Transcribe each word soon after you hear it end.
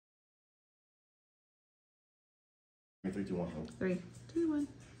3, 2, 1. 3, 2, 1.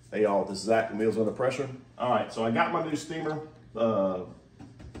 Hey y'all, this is Zach from Meals Under Pressure. All right, so I got my new steamer bucket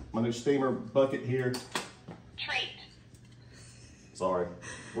here. Treat. Sorry,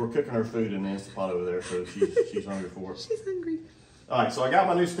 we're cooking her food in the Instant Pot over there, so she's hungry for it. She's hungry. All right, so I got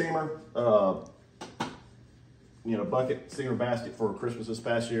my new steamer, bucket, steamer basket for Christmas this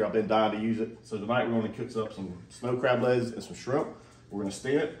past year. I've been dying to use it. So tonight we're going to cook up some snow crab legs and some shrimp. We're going to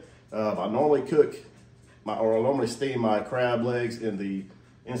steam it. I normally steam my crab legs in the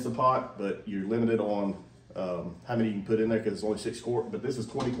Instant Pot, but you're limited on how many you can put in there because it's only 6 quarts, but this is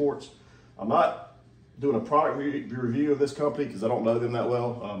 20 quarts. I'm not doing a product review of this company because I don't know them that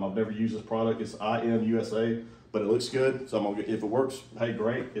well. I've never used this product. It's IM USA, but it looks good. So I'm gonna if it works, hey,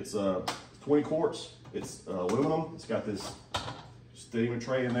 great. It's 20 quarts. It's aluminum. It's got this steaming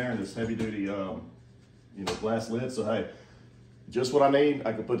tray in there and this heavy duty, glass lid. So hey, just what I need.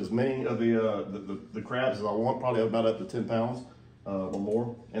 I can put as many of the crabs as I want, probably about up to 10 pounds or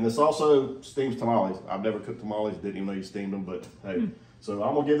more. And this also steams tamales. I've never cooked tamales, didn't even know you steamed them, but hey. So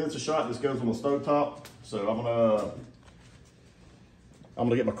I'm gonna give this a shot. This goes on the stove top. So I'm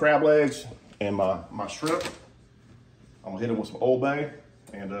gonna get my crab legs and my shrimp. I'm gonna hit them with some Old Bay,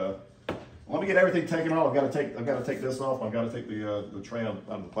 and let me get everything taken off. I've got to take this off. I've got to take the tray out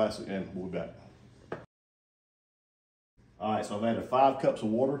of the plastic, and we'll be back. All right, so I've added 5 cups of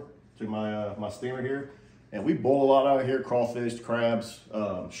water to my steamer here, and we boil a lot out of here: crawfish, crabs,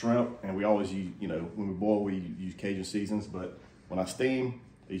 shrimp, and we always use, when we boil, we use Cajun seasons. But when I steam,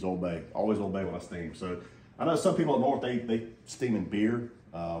 these Old Bay, always Old Bay when I steam. So I know some people up north they steam in beer.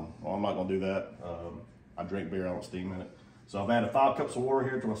 Well, I'm not gonna do that. I drink beer, I don't steam in it. So I've added 5 cups of water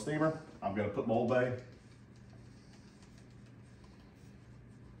here to my steamer. I'm gonna put my Old Bay.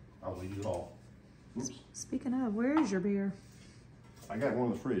 I'll use it all. Oops. Speaking of, where is your beer? I got one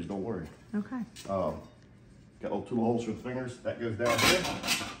in the fridge, don't worry. Okay. Got little 2 holes for the fingers. That goes down here.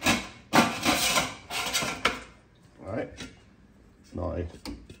 All right. Now a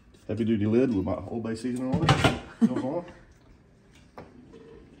heavy duty lid with my Old Bay seasoning on it goes on.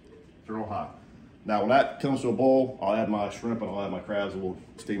 Turn on high. Now when that comes to a boil, I'll add my shrimp and I'll add my crabs and we'll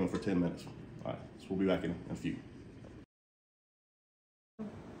steam them for 10 minutes. All right, so we'll be back in a few.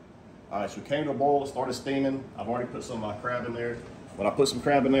 All right, so it came to a boil, it started steaming. I've already put some of my crab in there. When I put some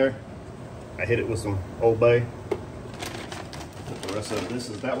crab in there, I hit it with some Old Bay. Put the rest of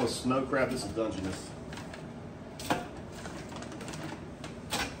it. That was snow crab, this is Dungeness.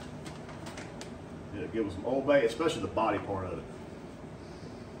 Yeah, give it some Old Bay, especially the body part of it.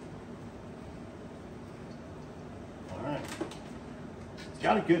 Alright. It's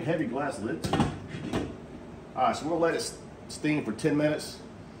got a good heavy glass lid to it. Alright, so we're gonna let it steam for 10 minutes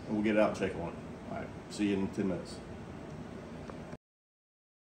and we'll get it out and check on it. Alright, see you in 10 minutes.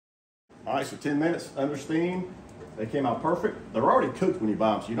 Alright, so 10 minutes under steam. They came out perfect. They're already cooked when you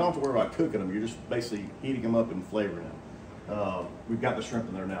buy them, so you don't have to worry about cooking them. You're just basically heating them up and flavoring them. We've got the shrimp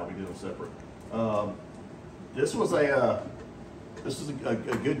in there now. We did them separate. This is a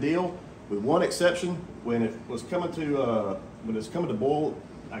good deal, with one exception. When it was coming to boil,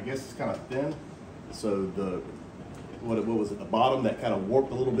 I guess it's kind of thin. So what was at the bottom that kind of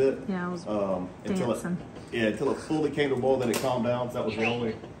warped a little bit. Yeah, it was until it fully came to boil. Then it calmed down. So that was the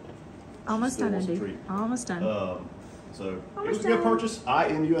only. Almost done, Andy. Almost done. So it was a good purchase.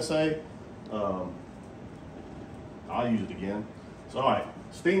 IM USA. I'll use it again. So all right,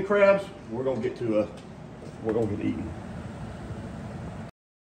 steamed crabs. We're gonna get eating.